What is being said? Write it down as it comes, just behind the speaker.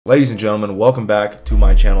Ladies and gentlemen, welcome back to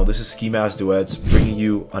my channel. This is Ski Mask Duets bringing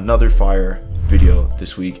you another fire video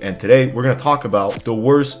this week, and today we're going to talk about the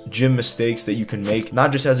worst gym mistakes that you can make,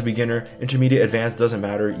 not just as a beginner, intermediate, advanced, doesn't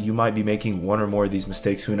matter. You might be making one or more of these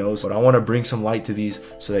mistakes, who knows, but I want to bring some light to these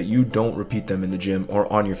so that you don't repeat them in the gym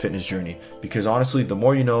or on your fitness journey, because honestly, the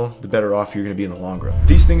more you know, the better off you're going to be in the long run.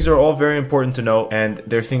 These things are all very important to know, and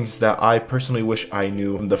they're things that I personally wish I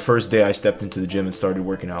knew from the first day I stepped into the gym and started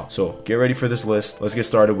working out. So get ready for this list. Let's get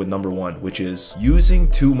started with number one, which is using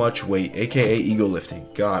too much weight, aka ego lifting.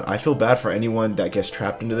 God, I feel bad for anyone that gets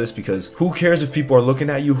trapped into this, because who cares if people are looking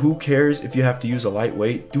at you? Who cares if you have to use a light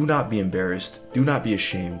weight? Do not be embarrassed. Do not be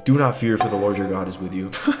ashamed. Do not fear, for the Lord your God is with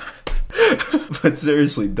you. But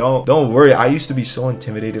seriously, don't worry. I used to be so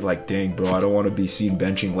intimidated, like, dang bro, I don't want to be seen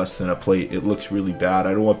benching less than a plate. It looks really bad.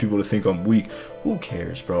 I don't want people to think I'm weak. Who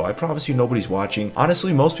cares, bro? I promise you nobody's watching.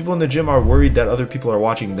 Honestly, most people in the gym are worried that other people are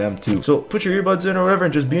watching them too. So put your earbuds in or whatever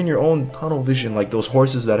and just be in your own tunnel vision, like those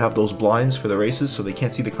horses that have those blinds for the races so they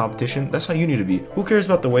can't see the competition. That's how you need to be. Who cares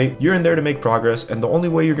about the weight? You're in there to make progress, and the only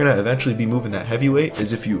way you're gonna eventually be moving that heavy weight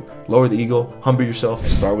is if you lower the ego, humble yourself,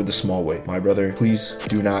 and start with the small weight. My brother, please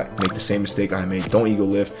do not make the same mistake I made. Don't ego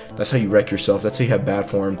lift. That's how you wreck yourself. That's how you have bad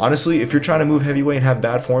form. Honestly, if you're trying to move heavyweight and have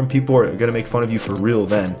bad form, people are gonna make fun of you for real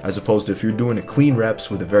then, as opposed to if you're doing a clean reps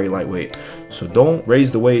with a very lightweight. So don't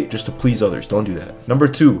raise the weight just to please others. Don't do that. Number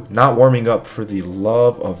two, not warming up. For the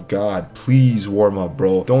love of God, please warm up,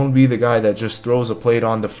 bro. Don't be the guy that just throws a plate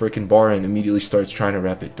on the freaking bar and immediately starts trying to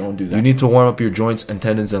rep it. Don't do that. You need to warm up your joints and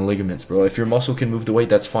tendons and ligaments, bro. If your muscle can move the weight,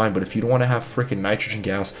 that's fine, but if you don't want to have freaking nitrogen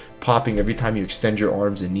gas popping every time you extend your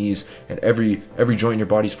arms and knees, and every joint in your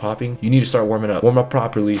body's popping, you need to start warming up. Warm up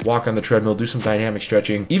properly, walk on the treadmill, do some dynamic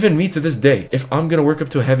stretching. Even me to this day, if I'm gonna work up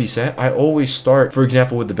to a heavy set, I always start, for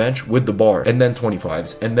example, with the bench, with the bar, and then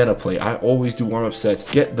 25s, and then a plate. I always do warm-up sets.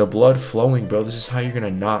 Get the blood flowing, bro. This is how you're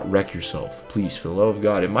gonna not wreck yourself. Please, for the love of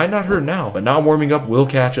God. It might not hurt now, but not warming up will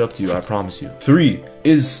catch up to you, I promise you. Three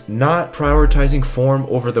is not prioritizing form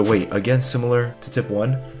over the weight. Again, similar to tip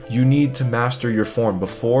one. You need to master your form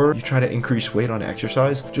before you try to increase weight on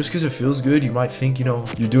exercise. Just because it feels good, you might think, you know,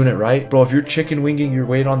 you're doing it right. Bro, if you're chicken winging your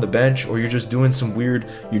weight on the bench, or you're just doing some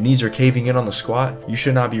weird, your knees are caving in on the squat, you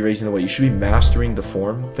should not be raising the weight. You should be mastering the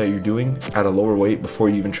form that you're doing at a lower weight before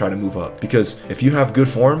you even try to move up. Because if you have good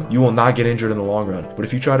form, you will not get injured in the long run. But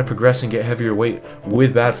if you try to progress and get heavier weight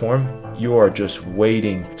with bad form, you are just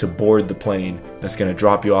waiting to board the plane that's gonna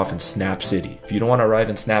drop you off in Snap City. If you don't want to arrive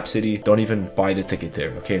in Snap City, don't even buy the ticket there,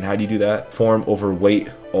 okay? And how do you do that? Form over weight,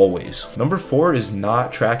 always. Number four is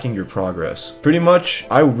not tracking your progress. Pretty much,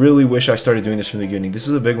 I really wish I started doing this from the beginning. This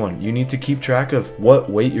is a big one. You need to keep track of what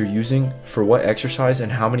weight you're using for what exercise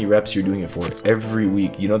and how many reps you're doing it for every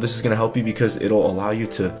week. You know, this is gonna help you because it'll allow you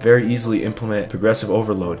to very easily implement progressive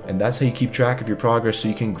overload. And that's how you keep track of your progress, so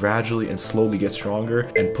you can gradually and slowly get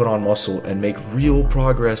stronger and put on muscle and make real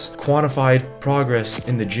progress, quantified progress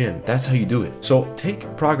in the gym. That's how you do it. So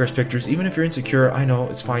take progress pictures. Even if you're insecure, I know,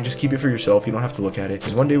 it's fine. Just keep it for yourself. You don't have to look at it.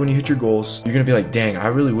 Because one day when you hit your goals, you're gonna be like, dang, I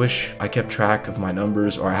really wish I kept track of my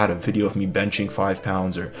numbers, or I had a video of me benching 5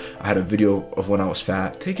 pounds, or I had a video of when I was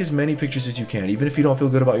fat. Take as many pictures as you can. Even if you don't feel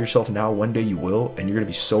good about yourself now, one day you will, and you're gonna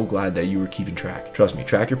be so glad that you were keeping track. Trust me,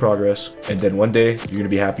 track your progress, and then one day you're gonna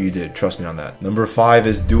be happy you did. Trust me on that. Number five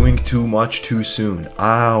is doing too much too soon.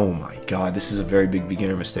 Oh my God, this is a very big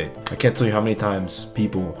beginner mistake. I can't tell you how many times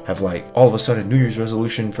people have, like, all of a sudden New Year's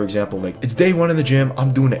resolution, for example, like, it's day one in the gym,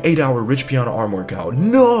 I'm doing an 8-hour Rich Piana arm workout.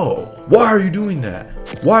 No! Why are you doing that?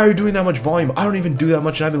 Why are you doing that much volume? I don't even do that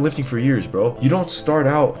much, and I've been lifting for years, bro. You don't start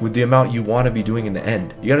out with the amount you want to be doing in the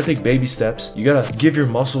end. You gotta take baby steps. You gotta give your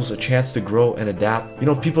muscles a chance to grow and adapt. You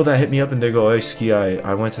know, people that hit me up and they go, hey Ski,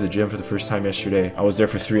 I went to the gym for the first time yesterday. I was there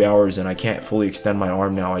for 3 hours and I can't fully extend my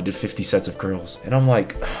arm now. I did 50 sets of curls. And I'm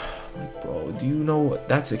like, bro, do you know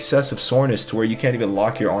that's excessive soreness to where you can't even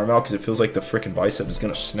lock your arm out because it feels like the freaking bicep is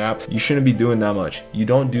gonna snap? You shouldn't be doing that much. You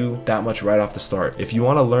don't do that much right off the start. If you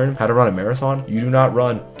want to learn how to run a marathon, you do not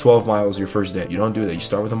run 12 miles your first day. You don't do that. You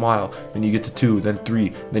start with a mile, then you get to 2, then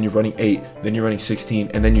 3, then you're running 8, then you're running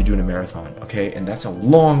 16, and then you're doing a marathon, okay? And that's a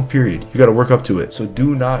long period. You got to work up to it. So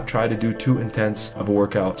do not try to do too intense of a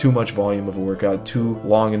workout, too much volume of a workout, too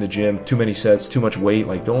long in the gym, too many sets, too much weight.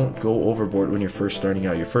 Like, don't go overboard when you're first starting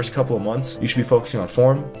out. Your first couple of months, you should be focusing on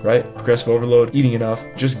form, right? Progressive overload, eating enough,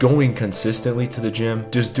 just going consistently to the gym,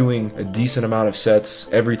 just doing a decent amount of sets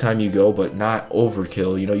every time you go, but not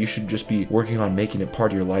overkill. You know, you should just be working on making it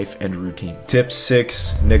part of your life and routine. Tip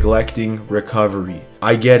 6, neglecting recovery.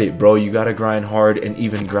 I get it, bro. You gotta grind hard and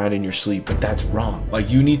even grind in your sleep, but that's wrong. Like,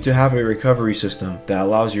 you need to have a recovery system that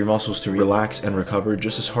allows your muscles to relax and recover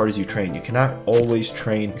just as hard as you train. You cannot always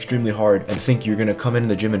train extremely hard and think you're gonna come in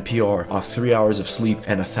the gym and PR off 3 hours of sleep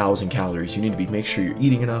and 1,000 calories. You need to make sure you're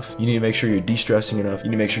eating enough. You need to make sure you're de-stressing enough. You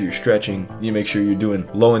need to make sure you're stretching. You need to make sure you're doing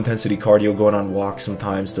low intensity cardio, going on walks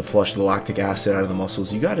sometimes to flush the lactic acid out of the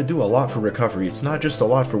muscles. You got to do a lot for recovery. It's not just a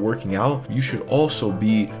lot for working out. You should also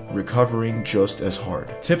be recovering just as hard.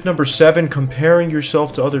 Tip number 7, comparing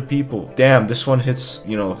yourself to other people. Damn, this one hits,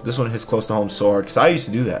 this one hits close to home so hard because I used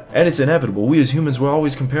to do that. And it's inevitable. We as humans, we'll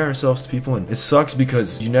always compare ourselves to people, and it sucks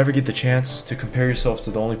because you never get the chance to compare yourself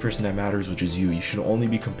to the only person that matters, which is you. You should only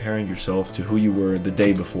be comparing yourself to who you were the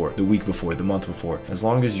day before, the week before, the month before. As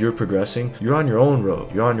long as you're progressing, you're on your own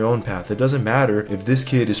road. You're on your own path. It doesn't matter if this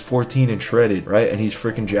kid is 14 and shredded, right? And he's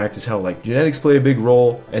freaking jacked as hell. Like, genetics play a big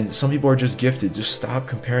role, and some people are just gifted. Just stop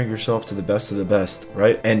comparing yourself to the best of the best,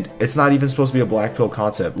 right? And it's not even supposed to be a black pill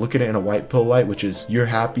concept. Look at it in a white pill light, which is you're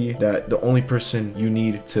happy that the only person you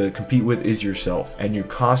need to compete with is yourself. And you're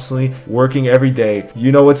constantly working every day,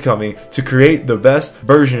 you know what's coming, to create the best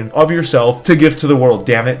version of yourself to give to the world.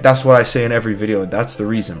 Damn it. That's what I say in every video. And that's the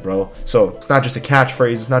reason, bro. So it's not just a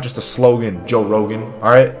catchphrase. It's not just a slogan, Joe Rogan.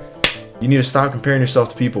 All right. You need to stop comparing yourself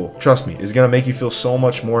to people. Trust me, it's gonna make you feel so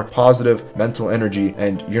much more positive mental energy,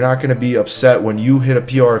 and you're not gonna be upset when you hit a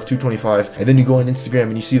PR of 225 and then you go on Instagram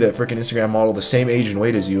and you see that freaking Instagram model the same age and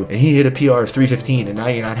weight as you, and he hit a PR of 315, and now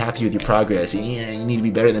you're not happy with your progress. Yeah, you need to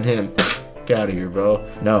be better than him. Get out of here, bro.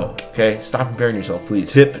 No. Okay, stop comparing yourself,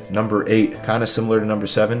 please. Tip number 8, kind of similar to number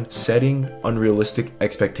 7, setting unrealistic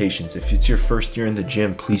expectations. If it's your first year in the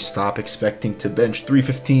gym, please stop expecting to bench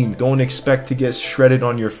 315. Don't expect to get shredded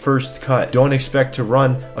on your first cut. Don't expect to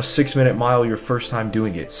run a 6-minute mile your first time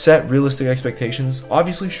doing it. Set realistic expectations.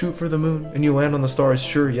 Obviously, shoot for the moon and you land on the stars.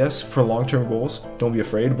 Sure, yes, for long-term goals. Don't be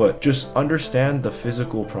afraid, but just understand the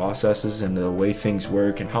physical processes and the way things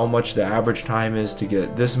work and how much the average time is to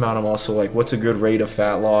get this amount of muscle. Like, what's a good rate of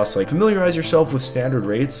fat loss? Like, familiarize yourself with standard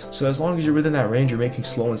rates, so as long as you're within that range, you're making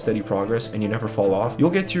slow and steady progress and you never fall off, you'll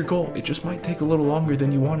get to your goal. It just might take a little longer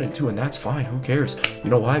than you wanted to, and that's fine. Who cares? You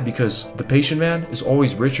know why? Because the patient man is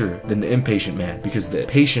always richer than the impatient man, because the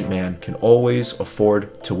patient man can always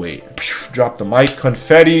afford to wait. Drop the mic,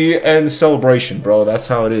 confetti, and the celebration, bro. That's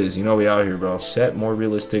how it is. You know, we out here, bro. Set more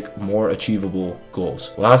realistic, more achievable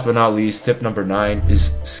goals. Last but not least, tip number 9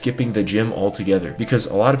 is skipping the gym altogether, because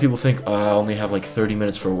a lot of people think, I only have like 30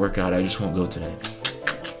 minutes for a workout, I just won't go today.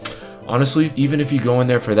 Honestly, even if you go in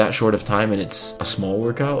there for that short of time and it's a small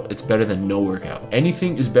workout, it's better than no workout.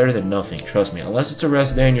 Anything is better than nothing, trust me. Unless it's a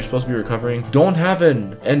rest day and you're supposed to be recovering, don't have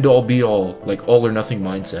an end-all be-all, like all or nothing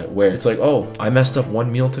mindset where it's like, oh, I messed up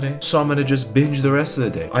one meal today, so I'm gonna just binge the rest of the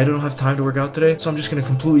day. I don't have time to work out today, so I'm just gonna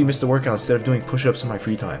completely miss the workout instead of doing push-ups in my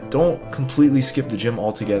free time. Don't completely skip the gym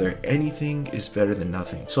altogether. Anything is better than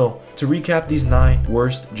nothing. So to recap these 9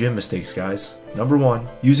 worst gym mistakes, guys. Number 1,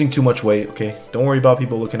 using too much weight, okay? Don't worry about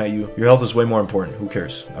people looking at you. Your health is way more important. Who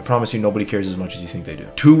cares? I promise you, nobody cares as much as you think they do.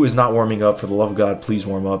 2 is not warming up. For the love of God, please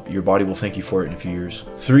warm up. Your body will thank you for it in a few years.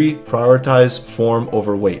 3, prioritize form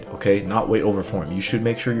over weight, okay? Not weight over form. You should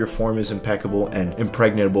make sure your form is impeccable and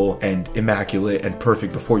impregnable and immaculate and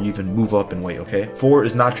perfect before you even move up in weight, okay? 4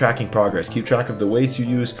 is not tracking progress. Keep track of the weights you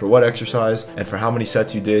use, for what exercise, and for how many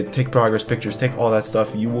sets you did. Take progress pictures, take all that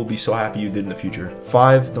stuff. You will be so happy you did in the future.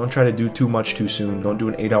 5, don't try to do too much too soon. Don't do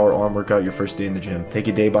an 8-hour arm workout your first day in the gym. Take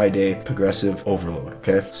it day by day, progressive overload,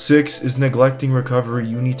 okay? 6 is neglecting recovery.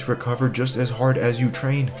 You need to recover just as hard as you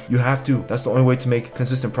train. You have to. That's the only way to make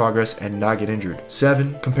consistent progress and not get injured.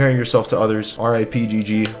 7, comparing yourself to others. RIP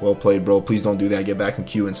GG. Well played, bro. Please don't do that. Get back in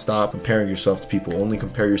queue and stop comparing yourself to people. Only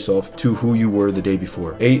compare yourself to who you were the day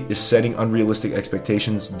before. 8 is setting unrealistic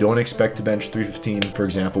expectations. Don't expect to bench 315, for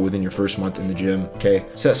example, within your first month in the gym, okay?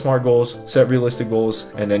 Set smart goals, set realistic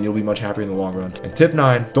goals, and then you'll be much happier in the long run. And tip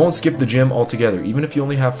 9, don't skip the gym altogether. Even if you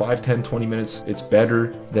only have 5, 10, 20 minutes, it's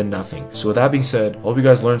better than nothing. So with that being said, I hope you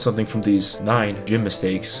guys learned something from these 9 gym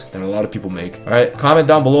mistakes that a lot of people make. All right, comment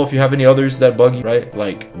down below if you have any others that bug you, right?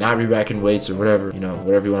 Like not re-racking weights or whatever, you know,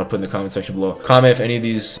 whatever you want to put in the comment section below. Comment if any of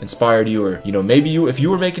these inspired you, or, you know, maybe if you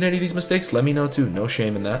were making any of these mistakes, let me know too. No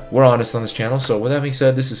shame in that. We're honest on this channel. So with that being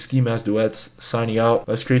said, this is Ski Mask Duets signing out.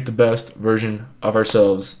 Let's create the best version of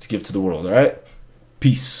ourselves to give to the world, all right?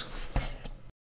 Peace.